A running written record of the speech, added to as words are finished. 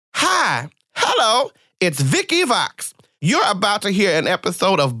Hello, it's Vicky Vox. You're about to hear an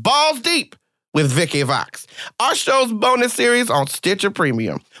episode of Balls Deep with Vicky Vox, our show's bonus series on Stitcher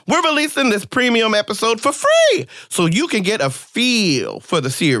Premium. We're releasing this premium episode for free so you can get a feel for the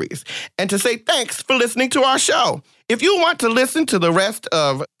series and to say thanks for listening to our show. If you want to listen to the rest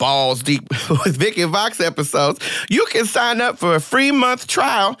of Balls Deep with Vicky Vox episodes, you can sign up for a free month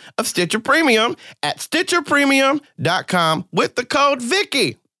trial of Stitcher Premium at StitcherPremium.com with the code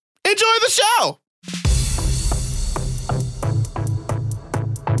Vicky. Enjoy the show!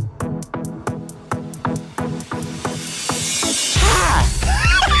 Hi!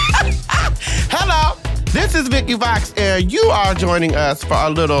 Hello! This is Vicky Vox, and you are joining us for our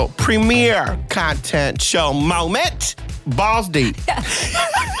little premiere content show moment, Balls Deep.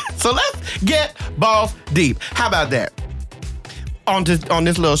 So let's get balls deep. How about that? On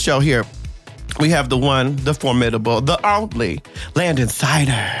this little show here, we have the one, the formidable, the only Landon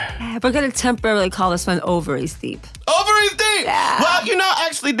Cider. Yeah, we're going to temporarily call this one Ovaries Deep. Ovaries Deep! Yeah. Well,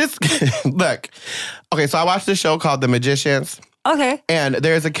 actually, this... Look. Okay, so I watched this show called The Magicians. Okay. And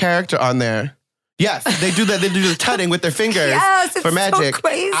there's a character on there. Yes, they do that. They do the tutting with their fingers yes, for magic. So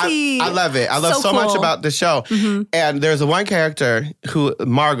crazy. I love it. I love so much about the show. Mm-hmm. And there's one character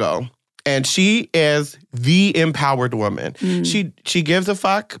Margot, and she is the empowered woman. Mm. She gives a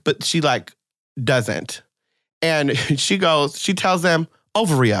fuck, but she doesn't. And she tells them,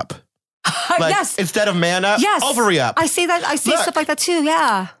 ovary up. Yes. Instead of man up, yes. ovary up. I see that. I see stuff like that too,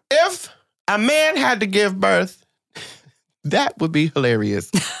 yeah. If a man had to give birth, that would be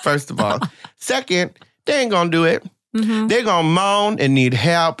hilarious, first of all. Second, they ain't gonna do it. Mm-hmm. They're gonna moan and need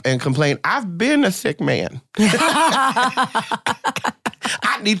help and complain. I've been a sick man.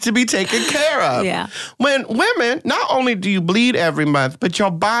 I need to be taken care of. Yeah. When women, not only do you bleed every month, but your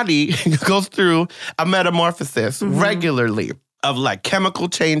body goes through a metamorphosis regularly of chemical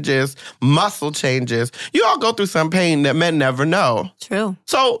changes, muscle changes. You all go through some pain that men never know. True.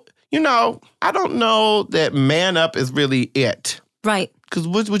 So, I don't know that man up is really it. Right. Because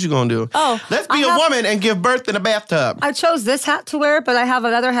what you gonna do? Oh, let's be a woman and give birth in a bathtub. I chose this hat to wear, but I have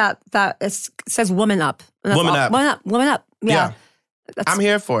another hat that says woman up. Woman up. Woman up. Yeah. I'm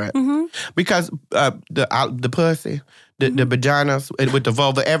here for it. Mm-hmm. Because the pussy, the vaginas, with the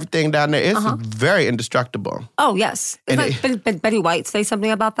vulva, everything down there, it's very indestructible. Oh, yes. Did Betty White say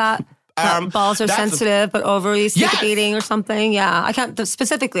something about that? Balls are sensitive, but ovaries take a beating or something. Yeah, I can't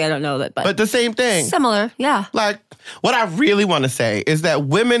specifically. I don't know that, but the same thing. Similar, yeah. What I really want to say is that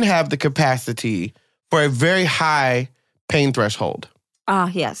women have the capacity for a very high pain threshold.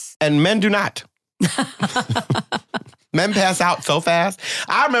 Yes. And men do not. Men pass out so fast.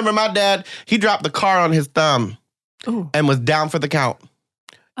 I remember my dad. He dropped the car on his thumb and was down for the count.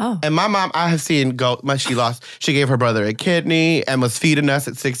 Oh. And my mom, I have seen she gave her brother a kidney and was feeding us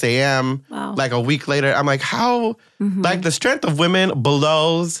at 6 a.m. Wow. A week later. I'm like, how? The strength of women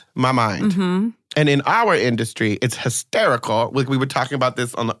blows my mind. Mm-hmm. And in our industry, it's hysterical. We were talking about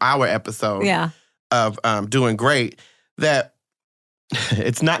this on our episode of Doing Great, that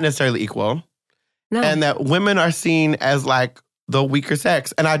it's not necessarily equal. No. And that women are seen as the weaker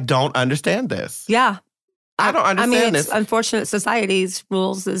sex. And I don't understand this. Yeah. I don't understand this. It's unfortunate society's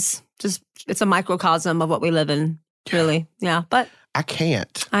rules is just, it's a microcosm of what we live in, really. Yeah, but... I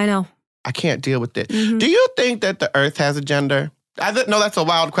can't. I know. I can't deal with it. Mm-hmm. Do you think that the earth has a gender? I know that's a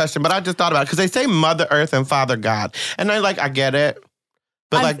wild question, but I just thought about it because they say Mother Earth and Father God. And I get it.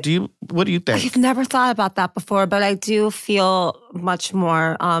 But what do you think? I've never thought about that before, but I do feel much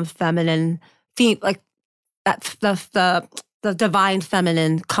more feminine, that the divine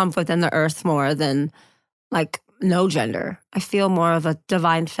feminine comes within the earth more than... no gender. I feel more of a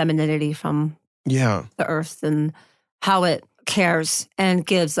divine femininity from the earth and how it cares and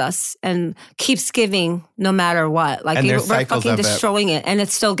gives us and keeps giving no matter what. We're fucking destroying it, and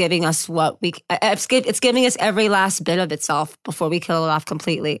it's still giving us it's giving us every last bit of itself before we kill it off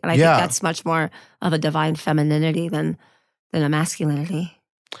completely. And I think that's much more of a divine femininity than a masculinity.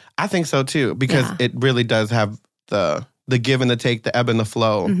 I think so too, because it really does have the give and the take, the ebb and the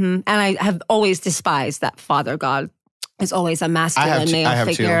flow. Mm-hmm. And I have always despised that Father God is always a masculine male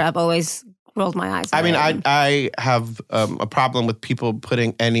figure. Too. I've always rolled my eyes at it. I have a problem with people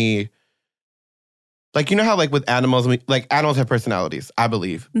putting any... how with animals, animals have personalities, I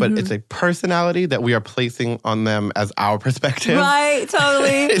believe. But it's a personality that we are placing on them as our perspective. Right,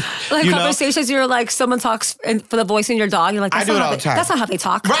 totally. Conversations, you're someone talks for the voice in your dog. You're I do it all the time. That's not how they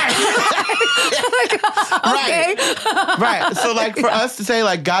talk. Right. Okay. Right. So for us to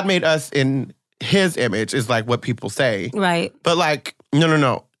say God made us in his image is what people say. Right. But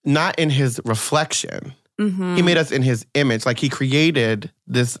no. Not in his reflection. Mm-hmm. He made us in his image. Like he created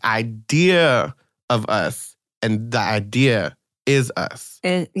this idea of us, and the idea is us.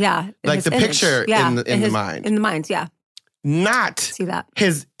 Like the picture in the mind. In the mind, yeah. Not See that.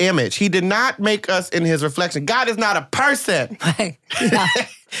 his image. He did not make us in his reflection. God is not a person. Right. Yeah.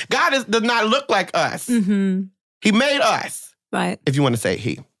 God does not look like us. Mm-hmm. He made us. Right. If you want to say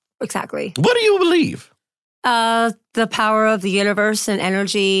he. Exactly. What do you believe? The power of the universe and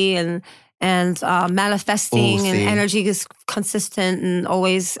energy and manifesting and energy is consistent and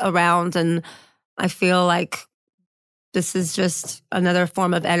always around. And I feel like this is just another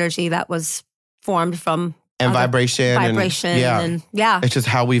form of energy that was formed from vibration. And It's just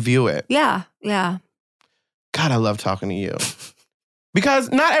how we view it. Yeah. God, I love talking to you.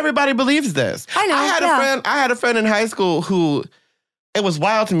 Because not everybody believes this. I know. I had a friend in high school who, it was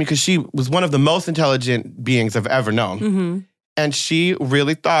wild to me because she was one of the most intelligent beings I've ever known. Mm-hmm. And she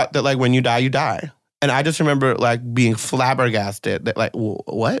really thought that, like, when you die, you die. And I just remember, like, being flabbergasted that, like,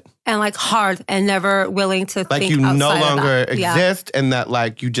 what? And, like, hard and never willing to like, think you outside no longer of that. exist and that,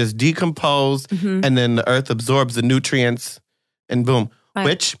 like, you just decompose and then the earth absorbs the nutrients and boom. Right.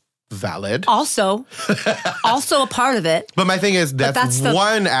 Which, valid. Also a part of it. But my thing is, that's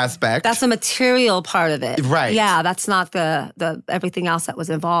one aspect. That's a material part of it. Right. Yeah, that's not the everything else that was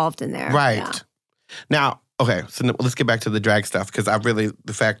involved in there. Right. Yeah. Now, okay, so let's get back to the drag stuff because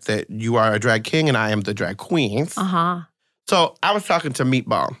the fact that you are a drag king and I am the drag queens. Uh-huh. So I was talking to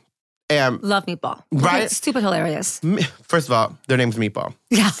Meatball. And love Meatball. Right? It's stupid hilarious. First of all, their name's Meatball.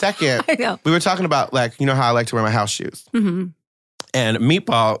 Yeah. Second, I know. we were talking about, like, you know how I like to wear my house shoes. Mm-hmm. And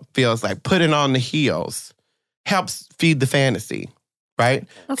Meatball feels like putting on the heels helps feed the fantasy, right?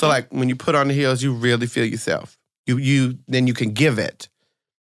 Okay. So, like, when you put on the heels, you really feel yourself. Then you can give it.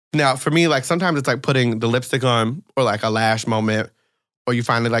 Now, for me, like, sometimes it's like putting the lipstick on or, like, a lash moment, or you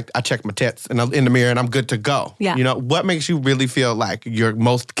finally, like, I check my tits and I'm in the mirror and I'm good to go. Yeah. You know, what makes you really feel like your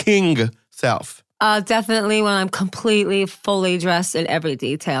most king self? Definitely when I'm completely, fully dressed in every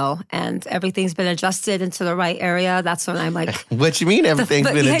detail and everything's been adjusted into the right area. That's when I'm like... What you mean everything's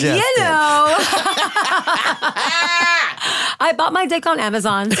been adjusted? You know. I bought my dick on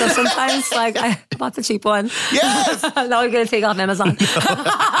Amazon, so sometimes, like, I bought the cheap one. Yes! Now we're going to take off Amazon.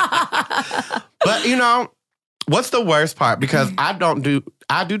 But, you know, what's the worst part? Because I do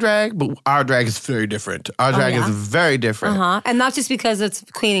drag, but our drag is very different. Our drag is very different. Uh-huh. And not just because it's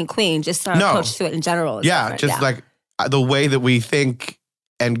queen and queen, just our approach to it in general is different. Like the way that we think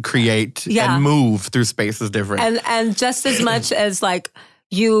and create and move through space is different. And just as much as, like,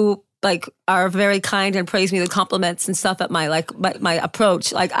 you, like, are very kind and praise me with compliments and stuff at my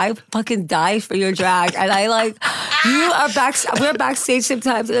approach. Like, I fucking die for your drag. And I, like, we're backstage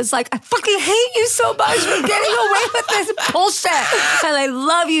sometimes and it's like, I fucking hate you so much for getting away with this bullshit. And I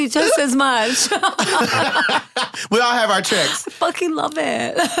love you just as much. We all have our tricks. I fucking love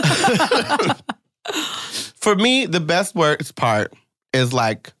it. For me, the best worst part is,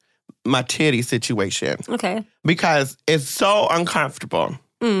 like, my titty situation. Okay. Because it's so uncomfortable.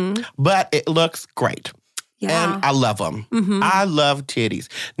 But it looks great. Yeah. And I love them. Mm-hmm. I love titties.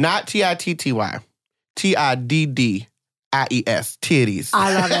 Not T-I-T-T-Y. T-I-D-D-I-E-S. Titties.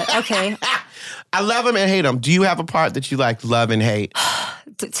 I love it. Okay. I love them and hate them. Do you have a part that you, like, love and hate?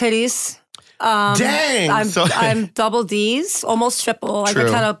 Titties. Dang. I'm double D's, almost triple. Like, True.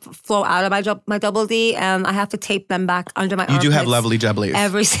 they kind of flow out of my double D, and I have to tape them back under my armpits. You do have lovely jubblies.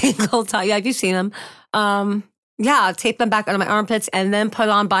 Every single time. Yeah, you've seen them. Yeah, tape them back under my armpits and then put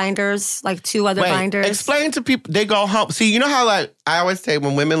on binders, like 2 other binders. Explain to people, they go home. See, you know how, like, I always say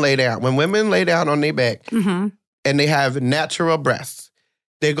when women lay down on their back and they have natural breasts,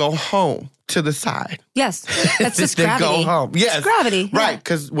 they go home to the side. Yes, that's just gravity. They go home. Yes. It's gravity. Yeah. Right,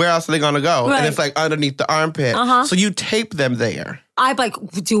 because where else are they going to go? Right. And it's, like, underneath the armpit. So you tape them there. I, like,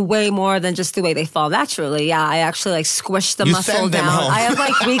 do way more than just the way they fall naturally. Yeah, I actually, like, squish the muscle send them down. home. I have,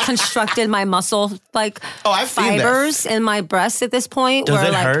 like, reconstructed my muscle, like, I've seen fibers in my breast at this point. Does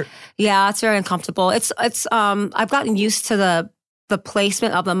it like, hurt? Yeah, it's very uncomfortable. It's I've gotten used to the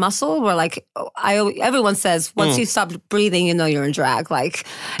placement of the muscle where, like, everyone says once you stop breathing, you know you're in drag. Like,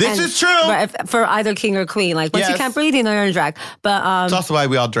 this is true. For either king or queen. Like, once you can't breathe, you know you're in drag. But it's also why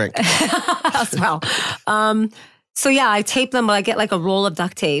we all drink. as well. So yeah, I tape them, but I get, like, a roll of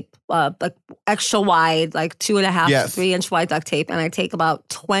duct tape, like extra wide, like 2.5 to 3 inch wide duct tape. And I take about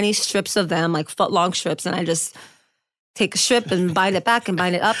 20 strips of them, like foot-long strips, and I just take a strip and bind it back and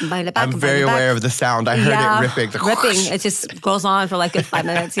bind it up and bind it back. I'm very aware of the sound. I heard it ripping. Ripping. It just goes on for like 5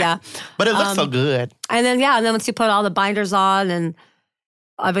 minutes, yeah. But it looks so good. And then, once you put all the binders on and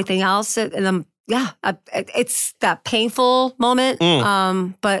everything else, and then, it's that painful moment,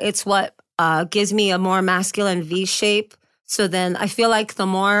 but it's what gives me a more masculine V shape. So then I feel like the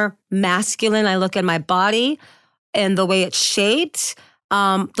more masculine I look at my body and the way it's shaped,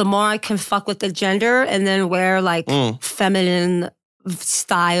 the more I can fuck with the gender and then wear like feminine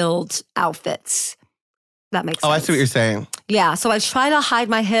styled outfits. That makes sense. Oh, I see what you're saying. Yeah. So I try to hide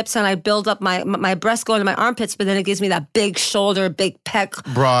my hips and I build up my breasts go into my armpits, but then it gives me that big shoulder, big pec,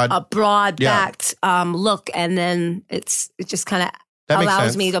 broad backed look. And then it just kind of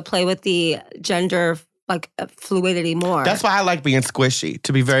allows me to play with the gender like fluidity more. That's why I like being squishy,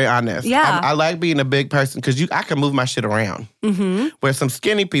 to be very honest. Yeah. I like being a big person because I can move my shit around. Mm-hmm. Where some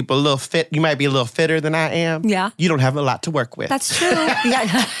skinny people, a little fit, you might be a little fitter than I am. Yeah. You don't have a lot to work with. That's true.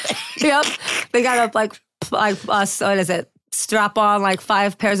 Yep. They got to like what is it? Strap on like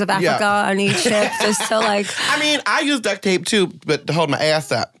 5 pairs of Africa on each hip just to like... I mean, I use duct tape too, but to hold my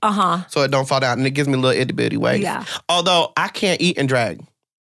ass up. So it don't fall down. And it gives me a little itty bitty waist. Yeah. Although I can't eat and drag.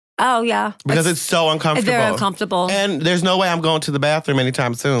 Oh, yeah. Because it's so uncomfortable. It's very uncomfortable. And there's no way I'm going to the bathroom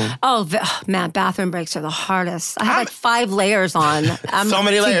anytime soon. Oh, man, bathroom breaks are the hardest. I have like 5 layers on. So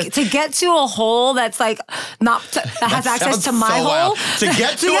many layers. To get to a hole that's like that has access to my hole. Wild. To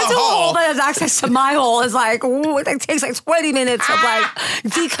get to a hole that has access to my hole is like, ooh, it takes like 20 minutes of like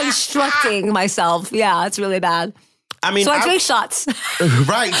deconstructing myself. Yeah, it's really bad. I mean, so I drink shots.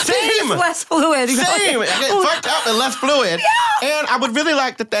 Right, same. Less fluid. Same. I get fucked up and less fluid. Yeah. And I would really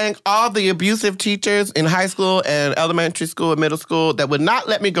like to thank all the abusive teachers in high school and elementary school and middle school that would not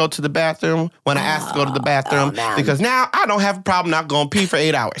let me go to the bathroom when I asked to go to the bathroom because now I don't have a problem not going pee for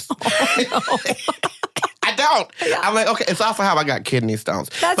 8 hours. Oh, no. I don't. Yeah. I'm like, okay, it's also how I got kidney stones.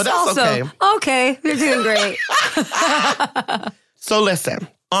 But that's also, okay. Okay, you're doing great. So listen.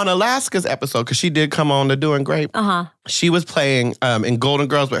 On Alaska's episode, because she did come on to Doing Great, she was playing in Golden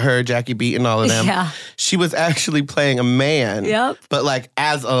Girls with her, Jackie Beat, and all of them. Yeah. She was actually playing a man, but like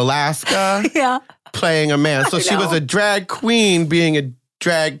as Alaska, playing a man. So she was a drag queen being a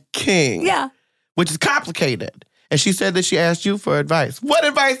drag king, which is complicated. And she said that she asked you for advice. What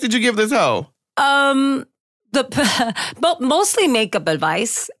advice did you give this hoe? Mostly makeup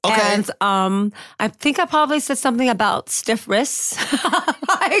advice. Okay. And I think I probably said something about stiff wrists.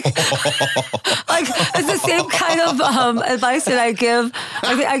 like it's the same kind of advice that I give.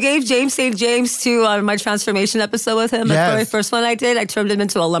 I gave James St. James to my transformation episode with him. The very first one I did, I turned him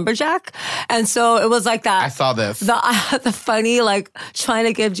into a lumberjack. And so it was like that. I saw this. The funny, like trying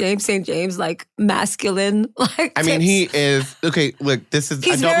to give James St. James like masculine like I mean, he is, okay, look, this is,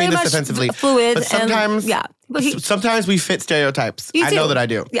 He's I don't mean this much offensively. Fluid but sometimes, sometimes we fit stereotypes. I know that I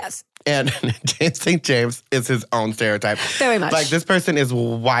do. Yes. And James St. James is his own stereotype. Very much. Like, this person is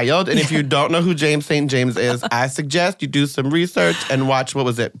wild. And if you don't know who James St. James is, I suggest you do some research and watch, what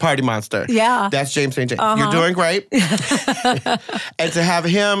was it? Party Monster. Yeah. That's James St. James. You're doing great. And to have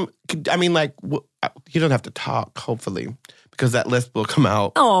him, I mean, like, you don't have to talk, hopefully, because that lisp will come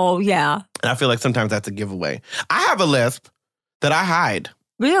out. Oh, yeah. And I feel like sometimes that's a giveaway. I have a lisp that I hide.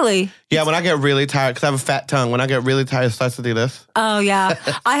 Really? Yeah, when I get really tired, because I have a fat tongue, when I get really tired, it starts to do this. Oh, yeah.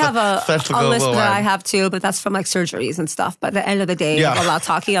 I have a list that I have too, but that's from like surgeries and stuff. But at the end of the day, I'm a lot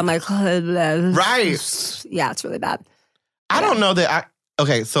talking. I'm like, right. Yeah, it's really bad. I don't know that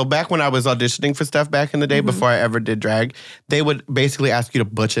okay, so back when I was auditioning for stuff back in the day, before I ever did drag, they would basically ask you to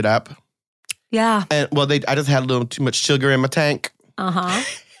butch it up. Yeah. And I just had a little too much sugar in my tank.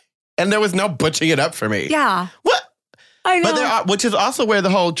 And there was no butching it up for me. Yeah. What? I know. But which is also where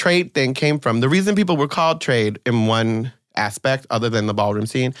the whole trade thing came from. The reason people were called trade in one aspect, other than the ballroom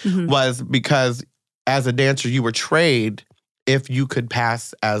scene, was because as a dancer, you were trade if you could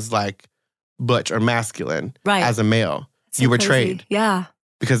pass as like butch or masculine as a male. So you were trade. Yeah.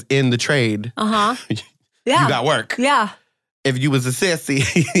 Because in the trade, you got work. Yeah. If you was a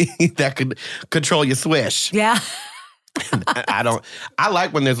sissy, that could control your swish. Yeah. I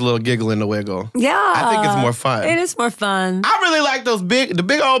like when there's a little giggle in the wiggle. Yeah. I think it's more fun. It is more fun. I really like the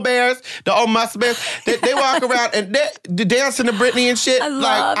big old bears, the old muscle bears. They walk around and they dancing to Britney and shit. I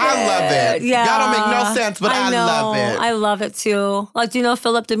love it. Yeah. Y'all don't make no sense, but I love it. I love it too. Like, do you know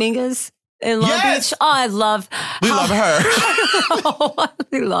Philip Dominguez in Long Beach? Oh, I love We love her.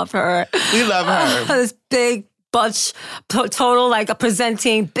 We love her. We love her. This big bunch, total like a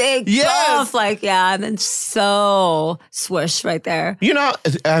presenting big buff, like and then so swish right there. You know,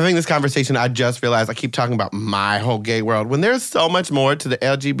 having this conversation, I just realized I keep talking about my whole gay world when there's so much more to the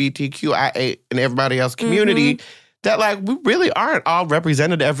LGBTQIA and everybody else community that like we really aren't all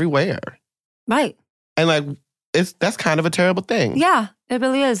represented everywhere, right? And like that's kind of a terrible thing. Yeah, it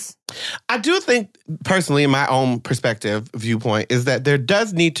really is. I do think, personally, in my own perspective, viewpoint, is that there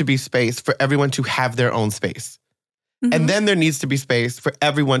does need to be space for everyone to have their own space. And then there needs to be space for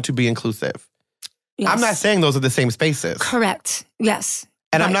everyone to be inclusive. Yes. I'm not saying those are the same spaces. Correct. Yes.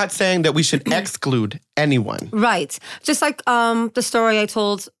 And right. I'm not saying that we should exclude anyone. Right. Just like the story I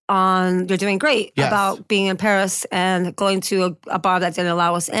told on You're Doing Great about being in Paris and going to a bar that didn't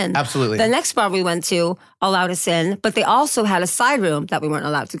allow us in. Absolutely. The next bar we went to allowed us in, but they also had a side room that we weren't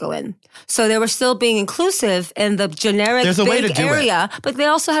allowed to go in. So they were still being inclusive in the generic big area, but they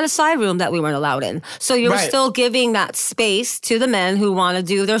also had a side room that we weren't allowed in. So you were still giving that space to the men who want to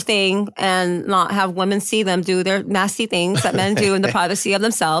do their thing and not have women see them do their nasty things that men do in the privacy of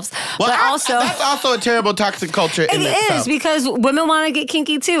themselves. Well, but that's also a terrible toxic culture in itself. It is, because women want to get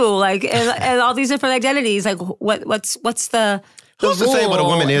kinky too, like and all these different identities. Like what's the who's to say what a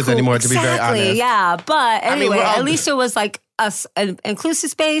woman is anymore? To be very honest, yeah. But anyway, at least it was like an inclusive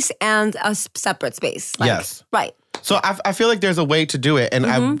space and a separate space. Like, yes, right. So I feel like there's a way to do it,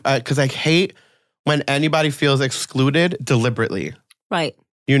 and because I hate when anybody feels excluded deliberately. Right.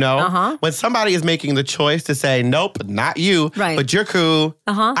 You know, when somebody is making the choice to say, nope, not you, but you're cool.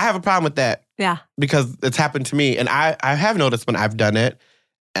 I have a problem with that. Yeah. Because it's happened to me. And I have noticed when I've done it,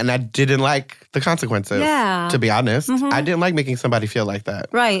 and I didn't like the consequences. Yeah. To be honest. I didn't like making somebody feel like that.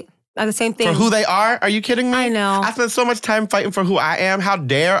 Right. The same thing. For who they are you kidding me? I know. I spent so much time fighting for who I am. How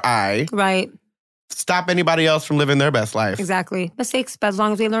dare I stop anybody else from living their best life? Exactly. Mistakes, but as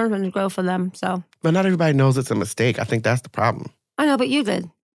long as we learn and grow from them. So. But not everybody knows it's a mistake. I think that's the problem. I know, but you did.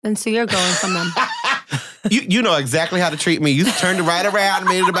 And so you're going from them. You know exactly how to treat me. You turned it right around and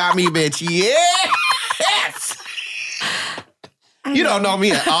made it about me, bitch. Yes! You don't know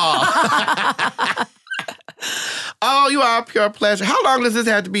me at all. Oh, you are a pure pleasure. How long does this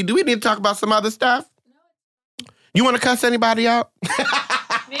have to be? Do we need to talk about some other stuff? You want to cuss anybody out?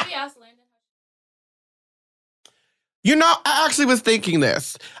 Maybe ask Landon. You know, I actually was thinking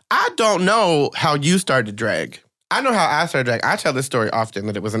this. I don't know how you started drag. I know how I started drag. I tell this story often,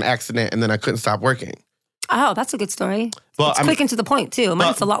 that it was an accident and then I couldn't stop working. Oh, that's a good story. Well, it's quick and to the point, too.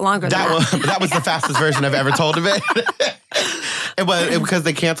 Mine's a lot longer than that. That was the fastest version I've ever told of it. It was because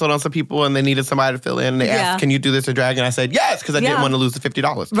they canceled on some people and they needed somebody to fill in. And they asked, can you do this or drag? And I said, yes, because I didn't want to lose the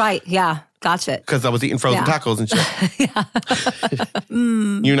 $50. Right, yeah. Gotcha. Because I was eating frozen tacos and shit.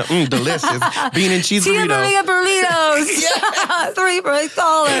 You know, delicious. Bean and cheese burritos. Tia Maria burritos. 3 for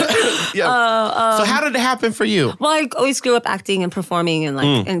 $1. So how did it happen for you? Well, I always grew up acting and performing and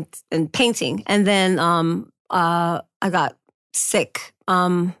like and painting. And then I got sick.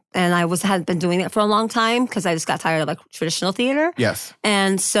 And I had been doing it for a long time because I just got tired of like traditional theater. Yes.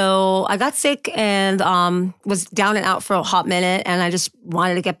 And so I got sick and was down and out for a hot minute. And I just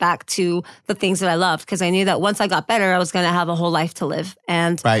wanted to get back to the things that I loved because I knew that once I got better, I was going to have a whole life to live.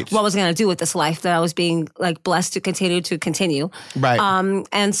 And what was going to do with this life that I was being like blessed to continue. Right.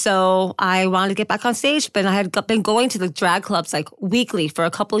 And so I wanted to get back on stage, but I had been going to the drag clubs like weekly for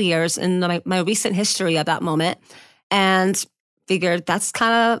a couple of years in my recent history of that moment. And figured that's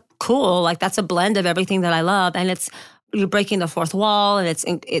kind of cool. Like that's a blend of everything that I love. And you're breaking the fourth wall and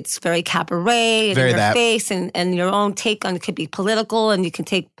it's very cabaret and in your face and your own take on it could be political and you can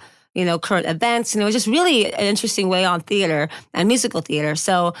take, current events. And it was just really an interesting way on theater and musical theater.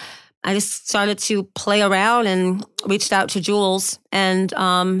 So I just started to play around and reached out to Jules and she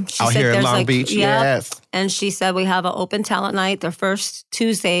out said here in there's Long Beach, yes. And she said we have an open talent night, their first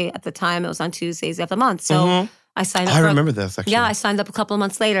Tuesday at the time. It was on Tuesdays of the month. So I signed up. I remember this, actually. Yeah, I signed up a couple of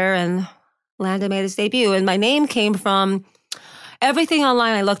months later and Landon made his debut. And my name came from everything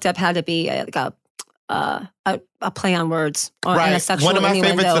online I looked up had to be like a play on words or in a sexual One of my innuendo.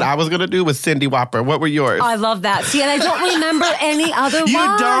 favorites that I was going to do was Cindy Whopper. What were yours? I love that. See, and I don't remember any other ones. You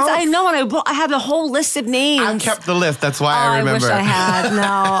don't? I know, and I have a whole list of names. I kept the list. That's why I remember. I wish I had. No,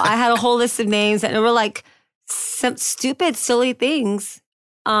 I had a whole list of names and it were like some stupid, silly things.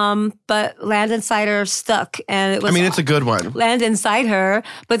 But Land Inside Her stuck and it was it's a good one. Land Inside Her.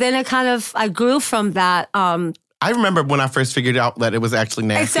 But then I grew from that. I remember when I first figured out that it was actually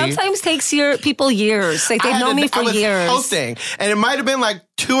nasty. It sometimes takes people years. Like they've known me for years. I was hosting and it might have been like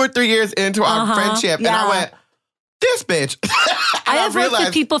 2 or 3 years into our friendship. And I went, this bitch. I have worked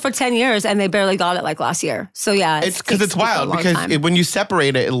with people for 10 years and they barely got it like last year. So yeah. It's because it's wild because when you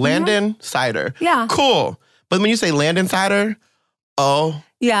separate it, Landon Cider. Yeah. Cool. But when you say Landon Cider, oh.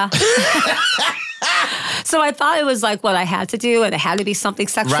 Yeah. So I thought it was like what I had to do and it had to be something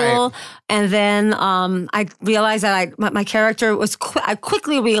sexual. Right. And then I realized that my character was, I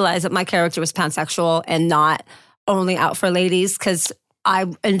quickly realized that my character was pansexual and not only out for ladies because I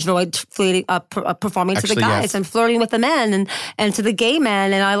enjoyed performing to the Actually, guys yes. and flirting with the men and to the gay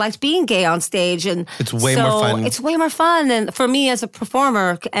men. And I liked being gay on stage. And It's way more fun. It's way more fun. And for me as a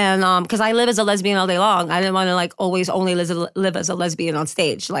performer, and because I live as a lesbian all day long, I didn't want to like always only live as a lesbian on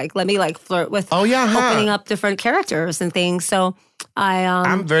stage. Like, let me like flirt with opening up different characters and things. So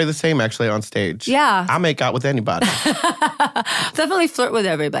I'm very the same actually on stage. Yeah. I'll make out with anybody. definitely flirt with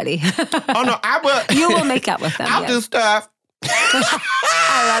everybody. Oh no, I will. You will make out with them. I'll yes. do stuff.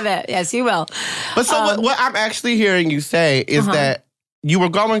 I love it. Yes, you will. But so what I'm actually hearing you say is that you were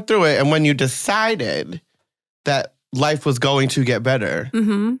going through it, and when you decided that life was going to get better,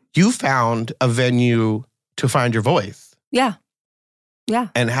 you found a venue to find your voice. Yeah. Yeah.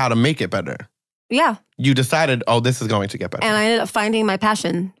 And how to make it better. Yeah. You decided, oh, this is going to get better. And I ended up finding my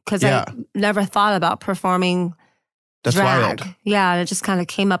passion because I never thought about performing That's drag. wild. Yeah, and it just kind of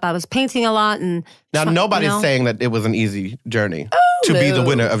came up. I was painting a lot. And Now, nobody's saying that it was an easy journey to be the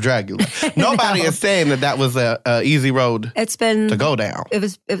winner of Dragula. Nobody is saying that was a easy road to go down. It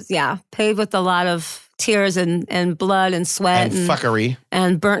was paved with a lot of tears and blood and sweat and fuckery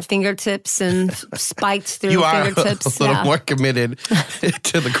and burnt fingertips and spiked through you are fingertips. a little more committed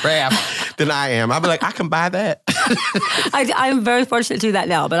to the craft than I am. I'll be like, I can buy that. I'm very fortunate to do that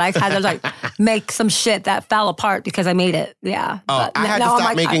now, but I had to like make some shit that fell apart because I made it. Yeah. Oh, I had to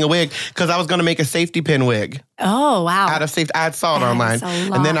stop making a wig because I was going to make a safety pin wig. Oh, wow. Out of safety, I had saw it online,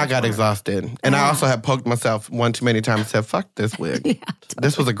 and then I got exhausted. And I also had poked myself one too many times and said, fuck this wig. Totally.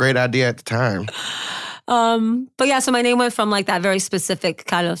 This was a great idea at the time. But yeah, so my name went from like that very specific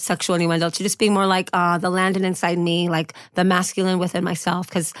kind of sexual innuendo to just being more like the Landon inside me, like the masculine within myself.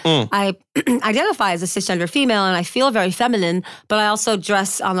 Because I identify as a cisgender female and I feel very feminine, but I also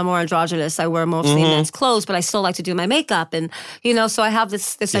dress on the more androgynous. I wear mostly men's clothes, but I still like to do my makeup. And, so I have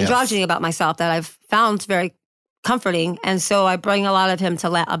this androgyny about myself that I've found very comforting. And so I bring a lot of him to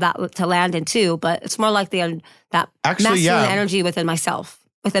Landon too, but it's more like that masculine energy within myself,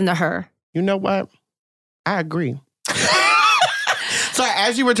 within the her. You know what? I agree. So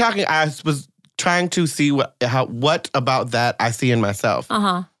as you were talking, I was trying to see what about that I see in myself.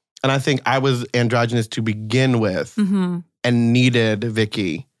 And I think I was androgynous to begin with and needed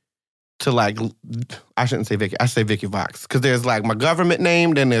Vicky to like, I shouldn't say Vicky, I say Vicky Vox. Because there's like my government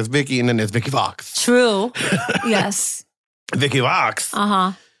name, then there's Vicky, and then there's Vicky Vox. True. Yes. Vicky Vox.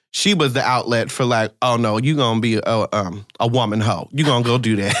 She was the outlet for like, oh no, you gonna be a woman hoe. You gonna go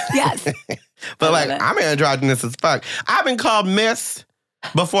do that. Yes. But like, I'm androgynous as fuck. I've been called Miss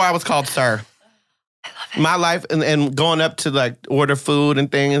before I was called Sir. I love it. My life and going up to like order food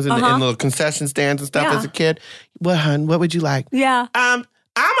and things and little concession stands and stuff as a kid. What, hun? What would you like? Yeah. I'm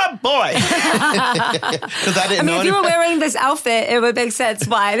a boy. Because I didn't know. If you were wearing this outfit, it would make sense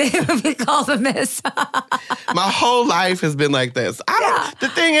why they would be called a miss. My whole life has been like this. The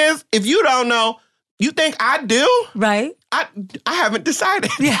thing is, if you don't know, you think I do? Right. I haven't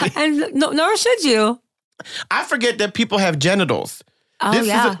decided. Yeah, and nor should you. I forget that people have genitals.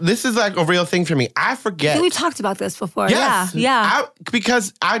 Oh, This is like a real thing for me. I forget. We talked about this before. Yes. Yeah.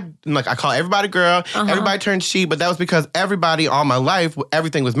 Because I call everybody girl, everybody turned she, but that was because everybody all my life,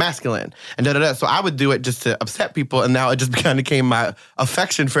 everything was masculine and da-da-da. So I would do it just to upset people, and now it just kind of became my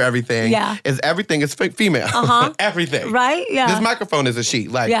affection for everything. Yeah. Is everything is female. Everything. Right? Yeah. This microphone is a she.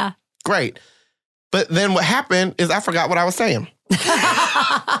 Like, great. But then what happened is I forgot what I was saying.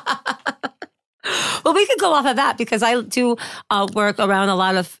 Well, we could go off of that because I do work around a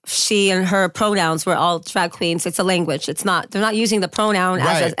lot of she and her pronouns. We're all drag queens. It's a language. It's not. They're not using the pronoun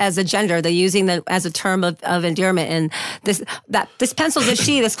as a gender. They're using it as a term of endearment. And this pencil's a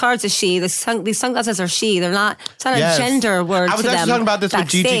she. This card's a she. These sunglasses are she. They're not. It's not a gender word. I was to actually them talking about this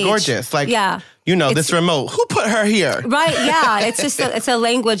backstage. with Gigi Gorgeous. Like, this remote. Who put her here? Right, yeah. It's just it's a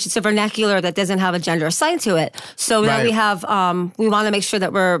language, it's a vernacular that doesn't have a gender assigned to it. So now we have, we want to make sure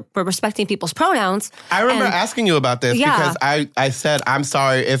that we're respecting people's pronouns. I remember asking you about this because I said, I'm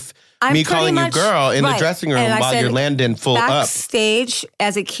sorry if me calling you girl in the dressing room while you're landing full up. Backstage,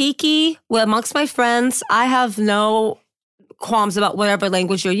 as a kiki, amongst my friends, I have no qualms about whatever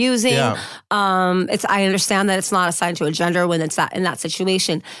language you're using. Yeah. I understand that it's not assigned to a gender when it's in that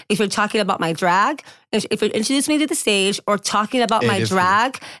situation. If you're talking about my drag, if you introduce me to the stage or talking about my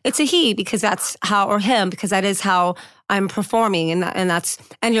drag, it's a he because that's how, or him because that is how I'm performing,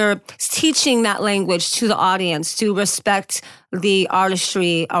 and you're teaching that language to the audience to respect the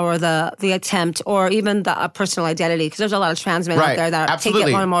artistry or the attempt or even the personal identity because there's a lot of trans men out there that take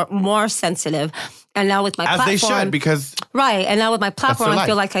it more sensitive. And now with my platform, as they should, because and now with my platform, I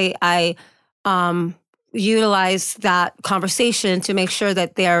feel like I utilize that conversation to make sure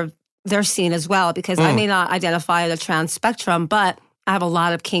that they're seen as well. Because I may not identify the trans spectrum, but I have a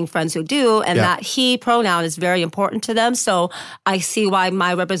lot of king friends who do, and that he pronoun is very important to them. So I see why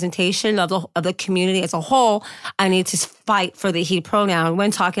my representation of the community as a whole, I need to fight for the he pronoun when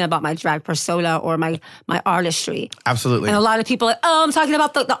talking about my drag persona or my artistry. Absolutely. And a lot of people are like, oh, I'm talking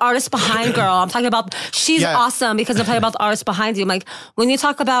about the artist behind girl. I'm talking about she's awesome because I'm talking about the artist behind you. I'm like, when you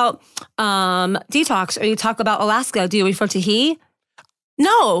talk about Detox or you talk about Alaska, do you refer to he?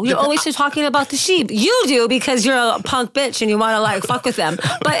 No, you're always just talking about the sheep. You do because you're a punk bitch and you want to like fuck with them.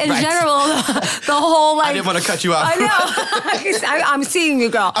 But in general, the whole like... I didn't want to cut you off. I know. I'm seeing you,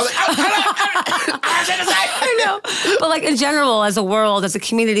 girl. I was like, I know. But like in general, as a world, as a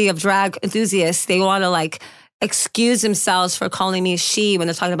community of drag enthusiasts, they want to like excuse themselves for calling me she when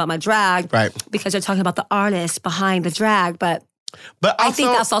they're talking about my drag. Right. Because they're talking about the artist behind the drag. But also, I think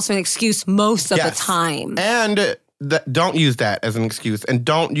that's also an excuse most of the time. And... don't use that as an excuse, and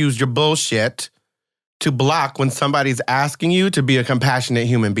don't use your bullshit to block when somebody's asking you to be a compassionate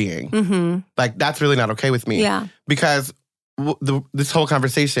human being. Mm-hmm. Like, that's really not okay with me. Yeah. Because this whole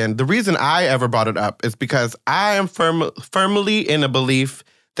conversation, the reason I ever brought it up is because I am firmly in a belief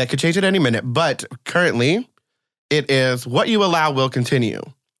that could change at any minute, but currently it is what you allow will continue.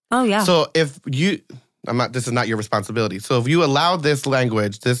 Oh, yeah. So if you... this is not your responsibility. So if you allow this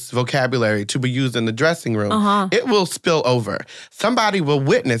language, this vocabulary to be used in the dressing room, it will spill over. Somebody will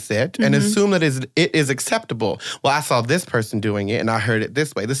witness it and assume that it is acceptable. Well, I saw this person doing it and I heard it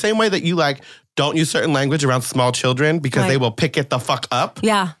this way. The same way that you don't use certain language around small children because they will pick it the fuck up.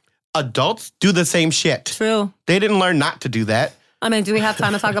 Yeah. Adults do the same shit. True. They didn't learn not to do that. I mean, do we have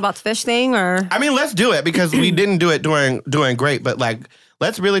time to talk about the fish thing or? I mean, let's do it because we didn't do it during Great, but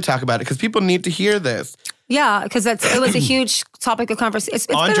let's really talk about it because people need to hear this. Yeah, because it was a huge topic of conversation.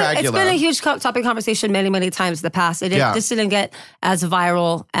 It's been a huge topic of conversation many, many times in the past. This didn't get as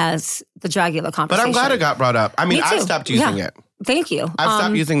viral as the Dragula conversation. But I'm glad it got brought up. I mean, I stopped using it. Thank you. I've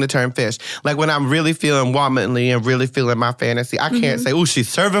stopped using the term fish. Like when I'm really feeling womanly and really feeling my fantasy, I can't say, "Oh, she's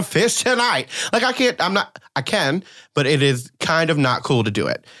serving fish tonight." Like I can, but it is kind of not cool to do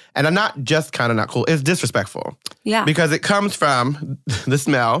it. And I'm not just kind of not cool. It's disrespectful. Yeah. Because it comes from the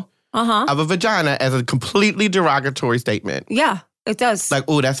smell of a vagina as a completely derogatory statement. Yeah. It does. Like,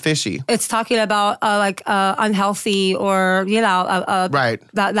 ooh, that's fishy. It's talking about unhealthy or, right.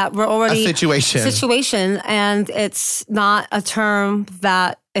 That we're already... A situation. And it's not a term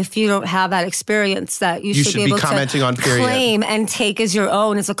that if you don't have that experience that you should be able commenting on, claim and take as your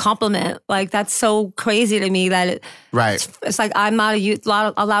own as a compliment. Like, that's so crazy to me that it's like I'm not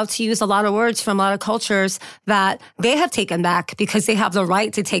allowed to use a lot of words from a lot of cultures that they have taken back because they have the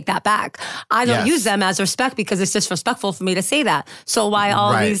right to take that back. I don't use them as respect because it's disrespectful for me to say that. So why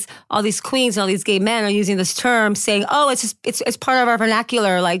all these queens and all these gay men are using this term saying, oh, it's part of our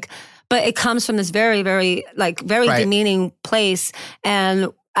vernacular, like, but it comes from this very, very, very demeaning place. And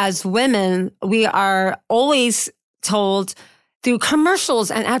as women, we are always told through commercials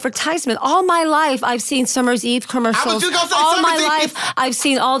and advertisement. All my life, I've seen Summer's Eve commercials. I was just gonna say all my life, I've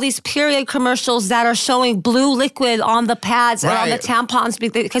seen all these period commercials that are showing blue liquid on the pads and on the tampons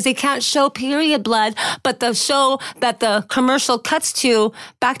because they can't show period blood. But the show that the commercial cuts to,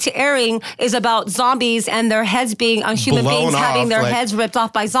 back to airing, is about zombies and their heads being, human beings having their heads ripped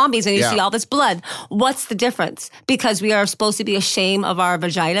off by zombies. And you see all this blood. What's the difference? Because we are supposed to be ashamed of our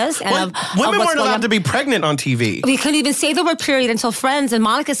vaginas. And women weren't allowed to be pregnant on TV. We couldn't even say the word period until Friends and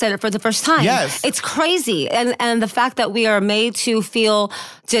Monica said it for the first time. Yes. It's crazy. And the fact that we are made to feel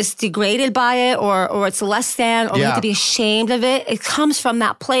just degraded by it or it's less than or we have to be ashamed of it, it comes from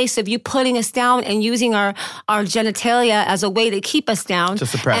that place of you putting us down and using our genitalia as a way to keep us down. To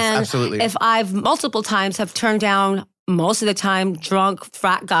suppress, absolutely. If I've multiple times have turned down most of the time drunk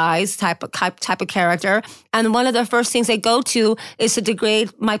frat guys type of character, and one of the first things they go to is to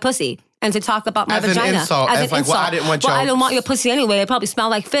degrade my pussy. And to talk about my vagina. As an insult. Well, I didn't want I don't want your pussy anyway. It probably smell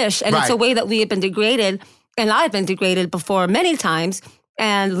like fish. And it's a way that we have been degraded. And I've been degraded before many times.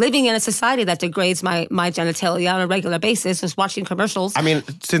 And living in a society that degrades my genitalia on a regular basis, just watching commercials. I mean,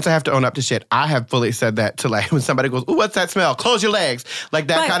 since I have to own up to shit, I have fully said that to when somebody goes, ooh, what's that smell? Close your legs. Like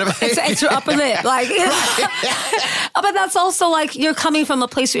that kind of... It's your upper lip. Like, but that's also you're coming from a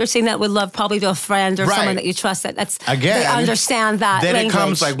place where you're saying that with love probably to a friend or someone that you trust. They understand that then language. It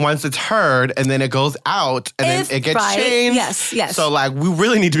comes once it's heard and then it goes out and then it gets changed. Yes. So we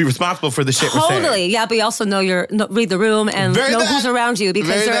really need to be responsible for the shit we're saying. Totally. Yeah, but you also read the room and know who's around you.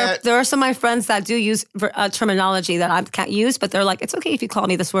 Because there are some of my friends that do use terminology that I can't use, but they're like, it's okay if you call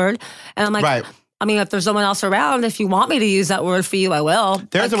me this word. And I'm like, I mean, if there's someone else around, if you want me to use that word for you, I will.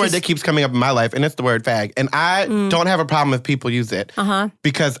 There's a word that keeps coming up in my life, and it's the word fag. And I don't have a problem if people use it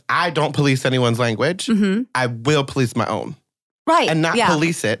because I don't police anyone's language. I will police my own. Right. and not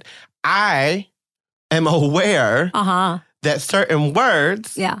police it. I am aware that certain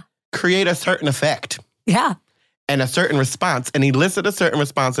words create a certain effect. Yeah. And a certain response, and elicit a certain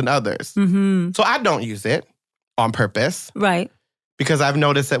response in others. Mm-hmm. So I don't use it on purpose. Right. Because I've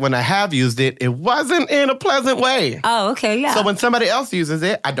noticed that when I have used it, it wasn't in a pleasant way. Oh, okay, yeah. So when somebody else uses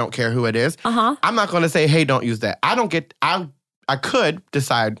it, I don't care who it is. I'm not going to say, hey, don't use that. I could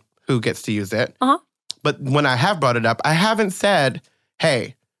decide who gets to use it. But when I have brought it up, I haven't said,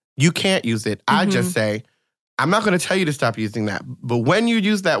 hey, you can't use it. I just say, I'm not going to tell you to stop using that. But when you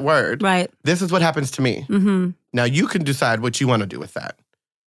use that word, this is what happens to me. Now you can decide what you want to do with that.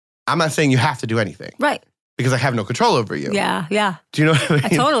 I'm not saying you have to do anything. Right. Because I have no control over you. Yeah, yeah. Do you know what I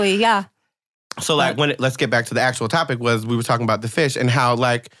mean? Totally, yeah. So like let's get back to the actual topic was we were talking about the fish and how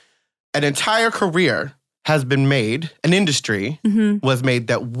like an entire career has been made, an industry was made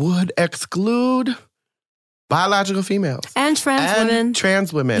that would exclude biological females. And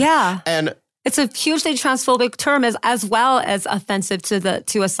trans women. Yeah. And it's a hugely transphobic term as well as offensive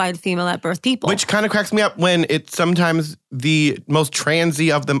to assigned female at birth people. Which kind of cracks me up when it's sometimes the most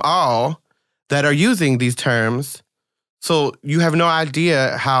transy of them all that are using these terms. So you have no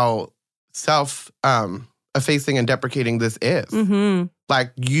idea how self-effacing and deprecating this is.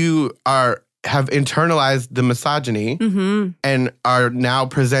 Like you have internalized the misogyny and are now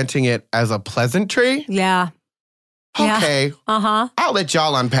presenting it as a pleasantry. Yeah. Okay. I'll let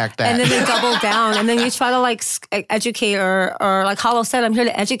y'all unpack that. And then they double down. And then you try to like educate or like Hollow said, I'm here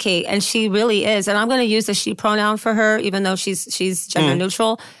to educate. And she really is. And I'm going to use the she pronoun for her, even though she's gender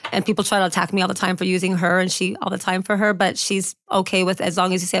neutral. And people try to attack me all the time for using her and she all the time for her. But she's okay with as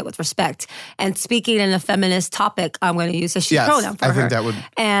long as you say it with respect. And speaking in a feminist topic, I'm going to use the she pronoun for her. I think that would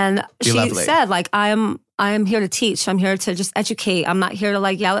And be she lovely. said like, I am here to teach. I'm here to just educate. I'm not here to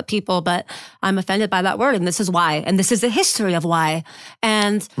like yell at people, but I'm offended by that word. And this is why. And this is the history of why.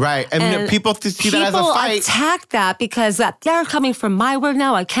 And right. And people see that as a fight. People attack that because they're coming from my word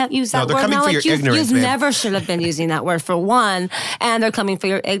now. I can't use that they're word coming now. for Like your ignorance, you babe. never should have been using that word for one. And they're coming for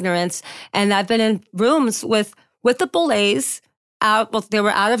your ignorance. And I've been in rooms with the boulets they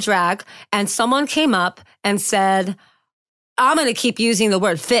were out of drag. And someone came up and said, I'm going to keep using the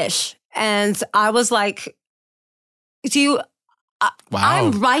word fish. And I was like,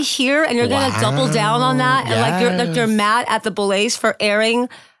 I'm right here and you're going to double down on that. And you're mad at the boulets for airing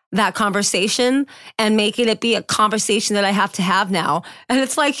that conversation and making it be a conversation that I have to have now. And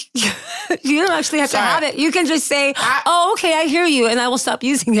it's like, you don't actually have to have it. You can just say, oh, okay, I hear you. And I will stop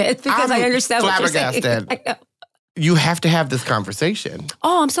using it because I understand what you're saying. You have to have this conversation.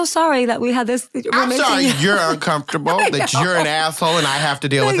 Oh, I'm so sorry that we had this. I'm sorry you're uncomfortable, that you're an asshole and I have to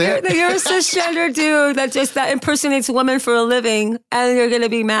deal with it. That you're a cisgender dude that impersonates women for a living and you're going to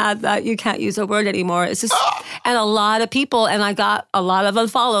be mad that you can't use a word anymore. It's just, and a lot of people, and I got a lot of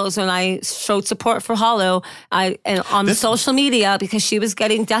unfollows when I showed support for Hollow on social media because she was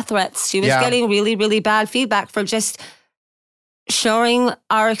getting death threats. She was getting really, really bad feedback for just showing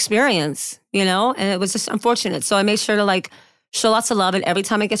our experience, and it was just unfortunate. So I made sure to like show lots of love. And every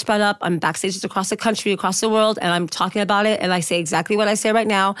time it gets brought up, I'm backstages across the country, across the world, and I'm talking about it. And I say exactly what I say right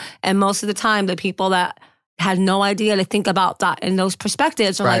now. And most of the time, the people that had no idea to think about that in those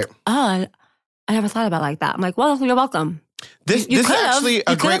perspectives are like, oh, I never thought about it like that. I'm like, well, you're welcome. This is actually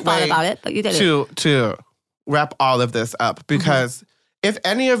a great way about it, but you didn't. To wrap all of this up. Because if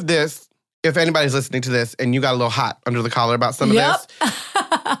anybody's listening to this and you got a little hot under the collar about some of this,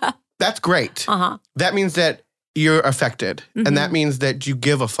 that's great. That means that you're affected. And that means that you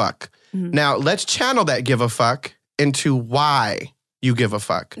give a fuck. Now, let's channel that give a fuck into why you give a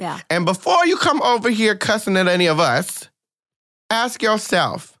fuck. Yeah. And before you come over here cussing at any of us, ask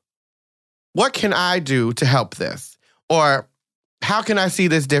yourself, what can I do to help this? Or how can I see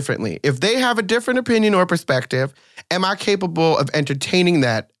this differently? If they have a different opinion or perspective, am I capable of entertaining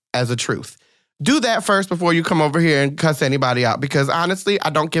that as a truth? Do that first before you come over here and cuss anybody out, because honestly,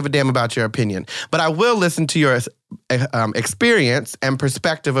 I don't give a damn about your opinion. But I will listen to your experience and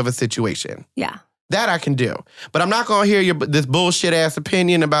perspective of a situation. Yeah. That I can do. But I'm not going to hear this bullshit-ass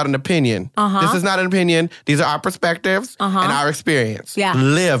opinion about an opinion. This is not an opinion. These are our perspectives and our experience. Yeah.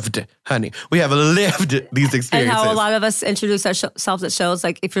 Lived, honey. We have lived these experiences. And how a lot of us introduce ourselves at shows,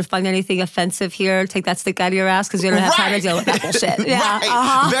 like, if you're finding anything offensive here, take that stick out of your ass because you don't have time to deal with that bullshit. Yeah.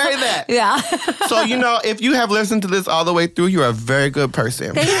 Right. Very that. Yeah. So, if you have listened to this all the way through, you're a very good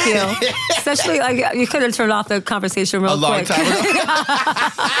person. Thank you. Especially, like, you could have turned off the conversation real quick. A long time ago.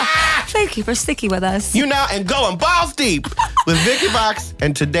 Thank you for sticking with us. And going balls deep with Vicky Vox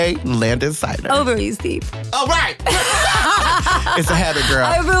and today, Landon Cider. Ovaries deep. All right. It's a habit, girl.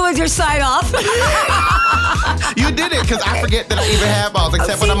 I ruined your sign off. You did it because I forget that I even have balls,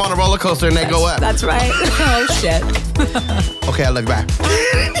 except when I'm on a roller coaster and they go up. That's right. Oh, shit. Okay, I love you.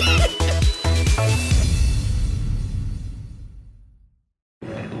 Bye.